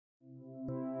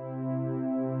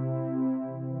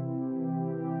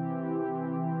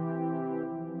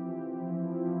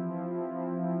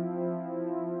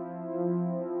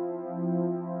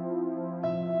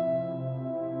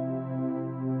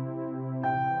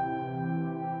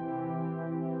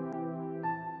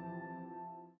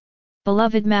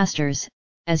Beloved Masters,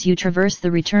 as you traverse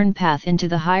the return path into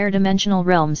the higher dimensional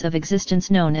realms of existence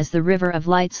known as the River of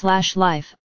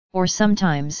Light/Life, or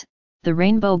sometimes, the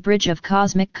Rainbow Bridge of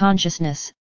Cosmic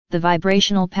Consciousness, the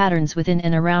vibrational patterns within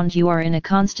and around you are in a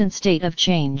constant state of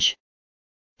change.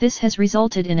 This has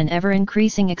resulted in an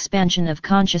ever-increasing expansion of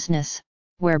consciousness,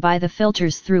 whereby the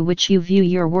filters through which you view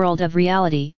your world of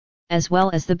reality, as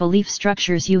well as the belief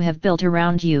structures you have built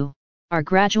around you, are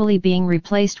gradually being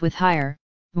replaced with higher,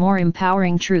 more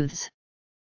empowering truths.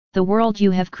 The world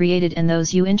you have created and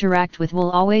those you interact with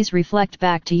will always reflect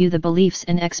back to you the beliefs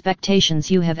and expectations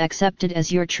you have accepted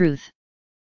as your truth.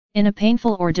 In a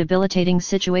painful or debilitating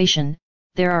situation,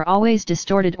 there are always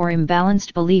distorted or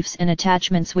imbalanced beliefs and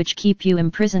attachments which keep you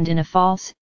imprisoned in a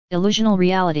false, illusional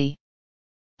reality.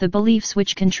 The beliefs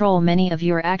which control many of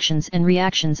your actions and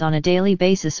reactions on a daily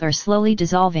basis are slowly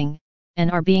dissolving, and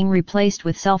are being replaced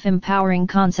with self-empowering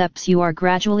concepts you are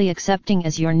gradually accepting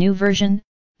as your new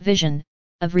vision,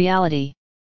 of reality.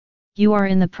 You are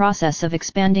in the process of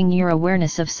expanding your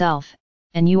awareness of self,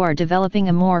 and you are developing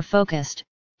a more focused,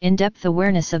 in-depth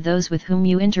awareness of those with whom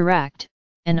you interact,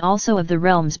 and also of the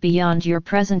realms beyond your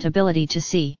present ability to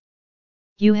see.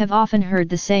 You have often heard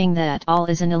the saying that all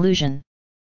is an illusion.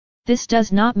 This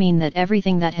does not mean that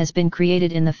everything that has been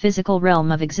created in the physical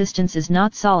realm of existence is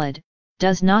not solid,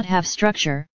 does not have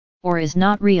structure, or is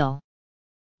not real.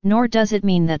 Nor does it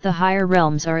mean that the higher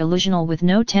realms are illusional with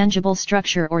no tangible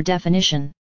structure or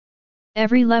definition.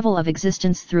 Every level of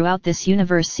existence throughout this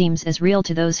universe seems as real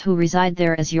to those who reside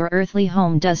there as your earthly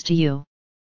home does to you.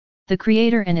 The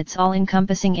Creator and its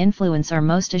all-encompassing influence are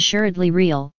most assuredly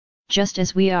real, just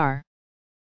as we are.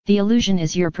 The illusion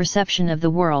is your perception of the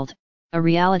world, a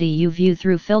reality you view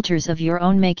through filters of your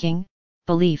own making,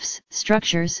 beliefs,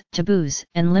 structures, taboos,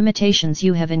 and limitations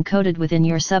you have encoded within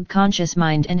your subconscious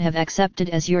mind and have accepted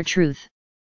as your truth.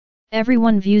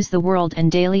 Everyone views the world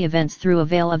and daily events through a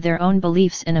veil of their own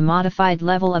beliefs and a modified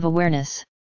level of awareness.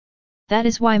 That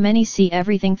is why many see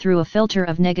everything through a filter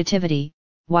of negativity,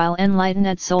 while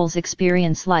enlightened souls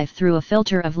experience life through a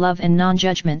filter of love and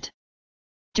non-judgment.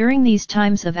 During these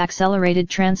times of accelerated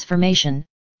transformation,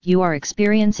 you are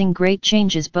experiencing great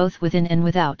changes both within and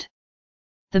without.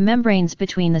 The membranes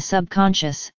between the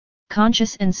subconscious,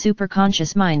 conscious and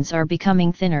superconscious minds are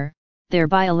becoming thinner,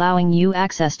 thereby allowing you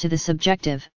access to the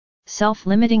subjective,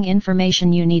 self-limiting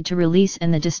information you need to release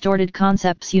and the distorted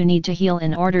concepts you need to heal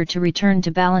in order to return to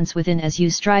balance within as you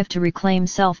strive to reclaim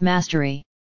self-mastery.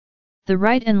 The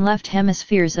right and left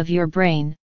hemispheres of your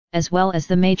brain, as well as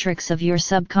the matrix of your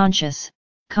subconscious,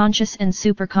 conscious and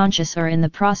superconscious are in the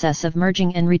process of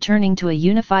merging and returning to a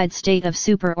unified state of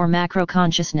super or macro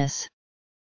consciousness.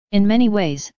 In many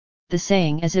ways, the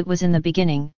saying "as it was in the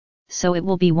beginning, so it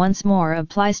will be once more"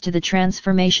 applies to the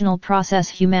transformational process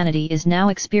humanity is now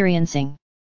experiencing.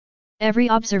 Every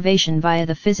observation via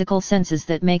the physical senses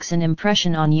that makes an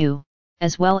impression on you,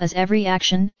 as well as every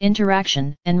action,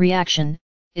 interaction, and reaction,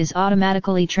 is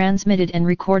automatically transmitted and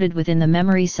recorded within the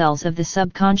memory cells of the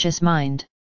subconscious mind.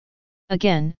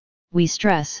 Again, we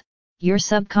stress, your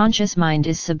subconscious mind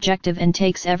is subjective and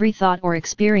takes every thought or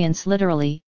experience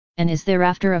literally, and is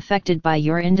thereafter affected by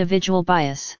your individual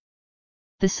bias.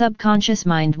 The subconscious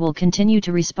mind will continue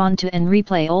to respond to and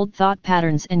replay old thought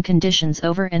patterns and conditions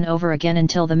over and over again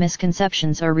until the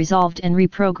misconceptions are resolved and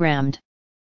reprogrammed.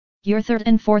 Your third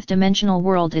and fourth dimensional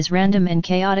world is random and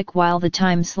chaotic, while the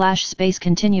time/space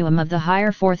continuum of the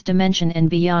higher fourth dimension and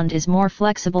beyond is more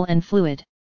flexible and fluid.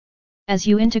 As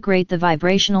you integrate the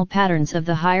vibrational patterns of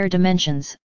the higher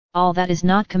dimensions, all that is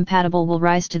not compatible will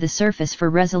rise to the surface for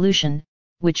resolution,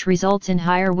 which results in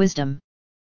higher wisdom.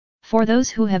 For those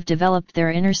who have developed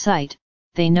their inner sight,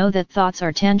 they know that thoughts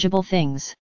are tangible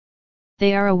things.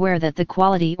 They are aware that the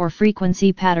quality or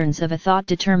frequency patterns of a thought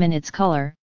determine its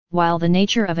color, while the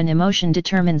nature of an emotion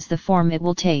determines the form it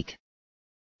will take.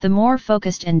 The more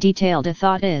focused and detailed a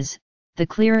thought is, the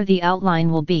clearer the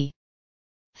outline will be.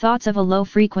 Thoughts of a low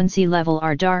frequency level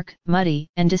are dark, muddy,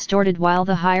 and distorted, while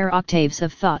the higher octaves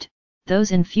of thought,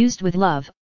 those infused with love,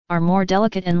 are more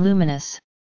delicate and luminous.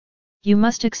 You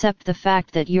must accept the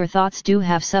fact that your thoughts do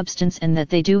have substance and that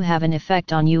they do have an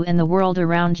effect on you and the world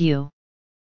around you.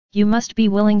 You must be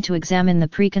willing to examine the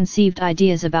preconceived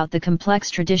ideas about the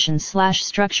complex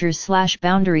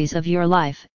traditions/structures/boundaries of your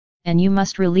life, and you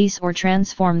must release or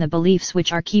transform the beliefs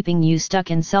which are keeping you stuck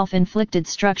in self-inflicted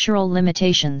structural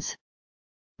limitations.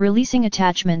 Releasing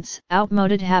attachments,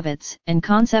 outmoded habits, and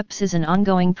concepts is an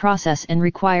ongoing process and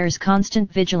requires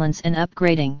constant vigilance and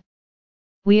upgrading.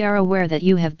 We are aware that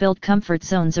you have built comfort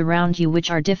zones around you which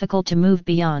are difficult to move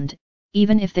beyond,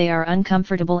 even if they are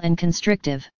uncomfortable and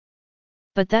constrictive.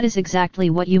 But that is exactly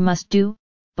what you must do,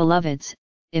 beloveds,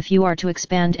 if you are to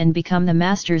expand and become the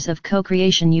masters of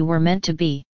co-creation you were meant to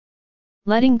be.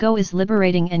 Letting go is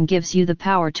liberating and gives you the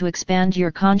power to expand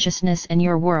your consciousness and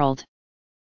your world.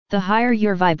 The higher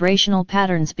your vibrational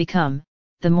patterns become,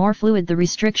 the more fluid the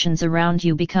restrictions around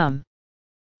you become.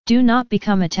 Do not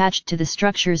become attached to the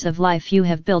structures of life you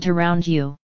have built around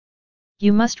you.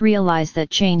 You must realize that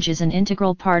change is an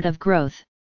integral part of growth.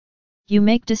 You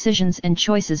make decisions and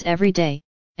choices every day,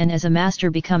 and as a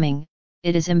master becoming,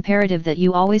 it is imperative that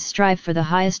you always strive for the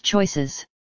highest choices.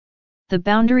 The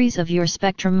boundaries of your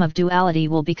spectrum of duality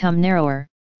will become narrower,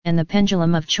 and the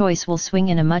pendulum of choice will swing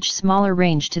in a much smaller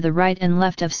range to the right and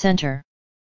left of center.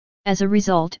 As a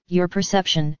result, your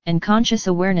perception and conscious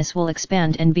awareness will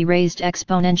expand and be raised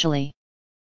exponentially.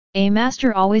 A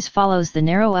master always follows the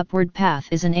narrow upward path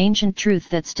is an ancient truth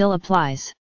that still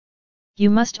applies. You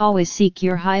must always seek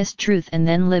your highest truth and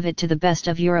then live it to the best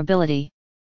of your ability.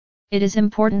 It is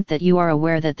important that you are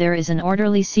aware that there is an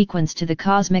orderly sequence to the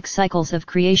cosmic cycles of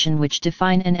creation which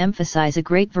define and emphasize a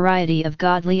great variety of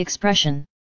godly expression.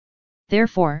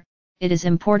 Therefore, it is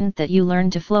important that you learn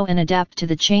to flow and adapt to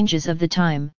the changes of the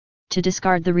time, to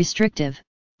discard the restrictive,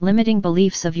 limiting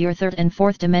beliefs of your third and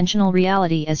fourth dimensional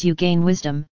reality as you gain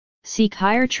wisdom, seek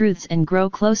higher truths and grow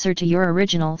closer to your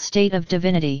original state of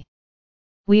divinity.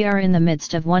 We are in the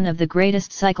midst of one of the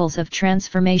greatest cycles of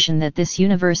transformation that this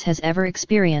universe has ever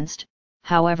experienced.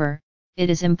 However, it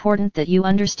is important that you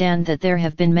understand that there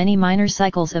have been many minor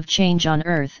cycles of change on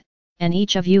Earth, and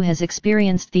each of you has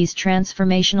experienced these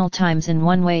transformational times in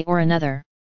one way or another.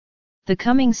 The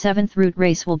coming seventh root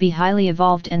race will be highly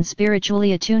evolved and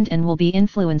spiritually attuned and will be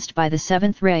influenced by the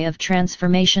seventh ray of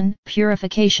transformation,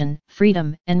 purification,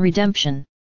 freedom, and redemption.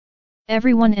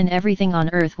 Everyone and everything on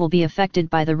Earth will be affected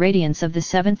by the radiance of the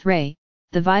seventh ray,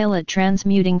 the violet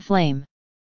transmuting flame.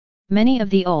 Many of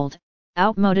the old,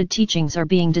 outmoded teachings are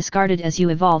being discarded as you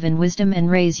evolve in wisdom and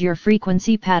raise your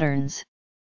frequency patterns.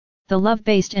 The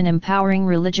love-based and empowering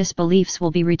religious beliefs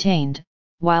will be retained,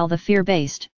 while the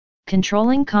fear-based,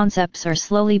 controlling concepts are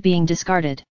slowly being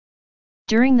discarded.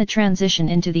 During the transition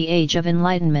into the Age of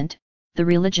Enlightenment, the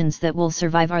religions that will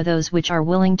survive are those which are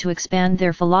willing to expand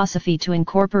their philosophy to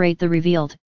incorporate the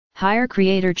revealed, higher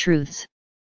creator truths.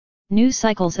 New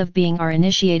cycles of being are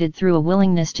initiated through a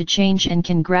willingness to change and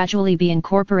can gradually be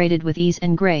incorporated with ease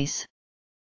and grace.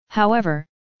 However,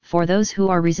 for those who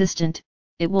are resistant,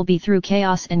 it will be through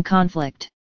chaos and conflict.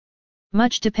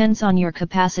 Much depends on your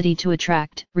capacity to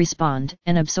attract, respond,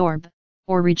 and absorb,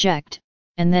 or reject,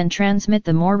 and then transmit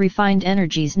the more refined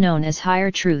energies known as higher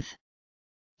truth.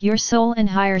 Your soul and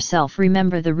higher self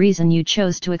remember the reason you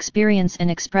chose to experience and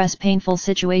express painful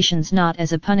situations not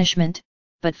as a punishment,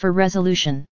 but for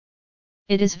resolution.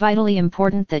 It is vitally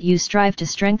important that you strive to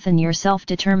strengthen your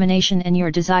self-determination and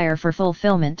your desire for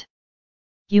fulfillment.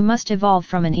 You must evolve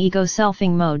from an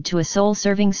ego-selfing mode to a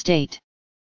soul-serving state.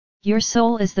 Your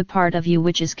soul is the part of you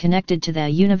which is connected to the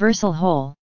universal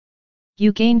whole.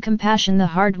 You gain compassion the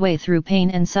hard way through pain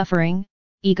and suffering,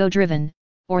 ego-driven,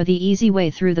 or the easy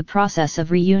way through the process of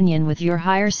reunion with your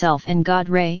higher self and God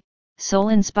Ray,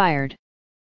 soul-inspired.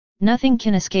 Nothing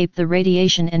can escape the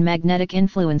radiation and magnetic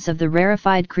influence of the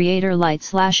rarefied creator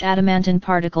light/adamantine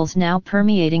particles now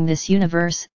permeating this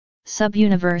universe,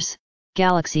 sub-universe,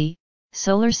 galaxy,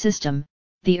 solar system,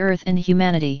 the Earth and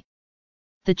humanity.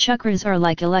 The chakras are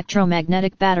like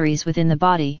electromagnetic batteries within the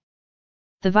body.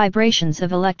 The vibrations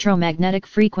of electromagnetic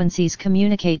frequencies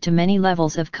communicate to many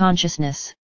levels of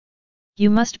consciousness.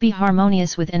 You must be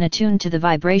harmonious with and attuned to the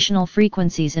vibrational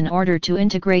frequencies in order to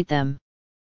integrate them.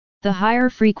 The higher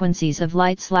frequencies of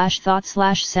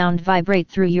light/thought/sound vibrate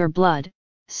through your blood,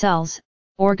 cells,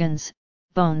 organs,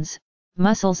 bones,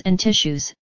 muscles and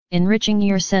tissues, enriching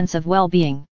your sense of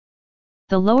well-being.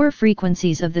 The lower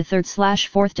frequencies of the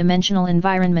third/fourth dimensional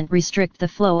environment restrict the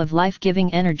flow of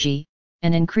life-giving energy,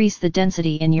 and increase the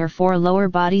density in your 4 lower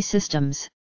body systems.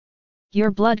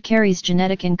 Your blood carries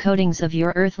genetic encodings of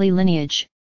your earthly lineage,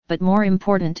 but more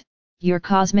important, your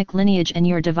cosmic lineage and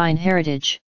your divine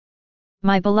heritage.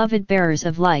 My beloved bearers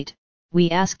of light, we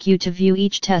ask you to view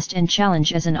each test and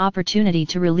challenge as an opportunity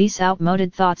to release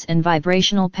outmoded thoughts and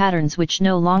vibrational patterns which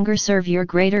no longer serve your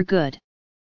greater good.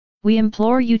 We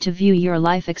implore you to view your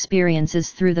life experiences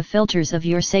through the filters of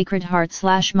your sacred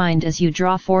heart/mind as you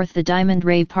draw forth the diamond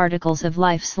ray particles of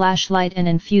life/light and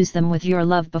infuse them with your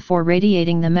love before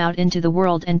radiating them out into the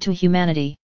world and to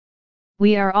humanity.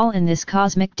 We are all in this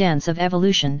cosmic dance of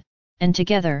evolution, and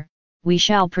together, we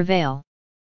shall prevail.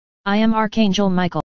 I am Archangel Michael.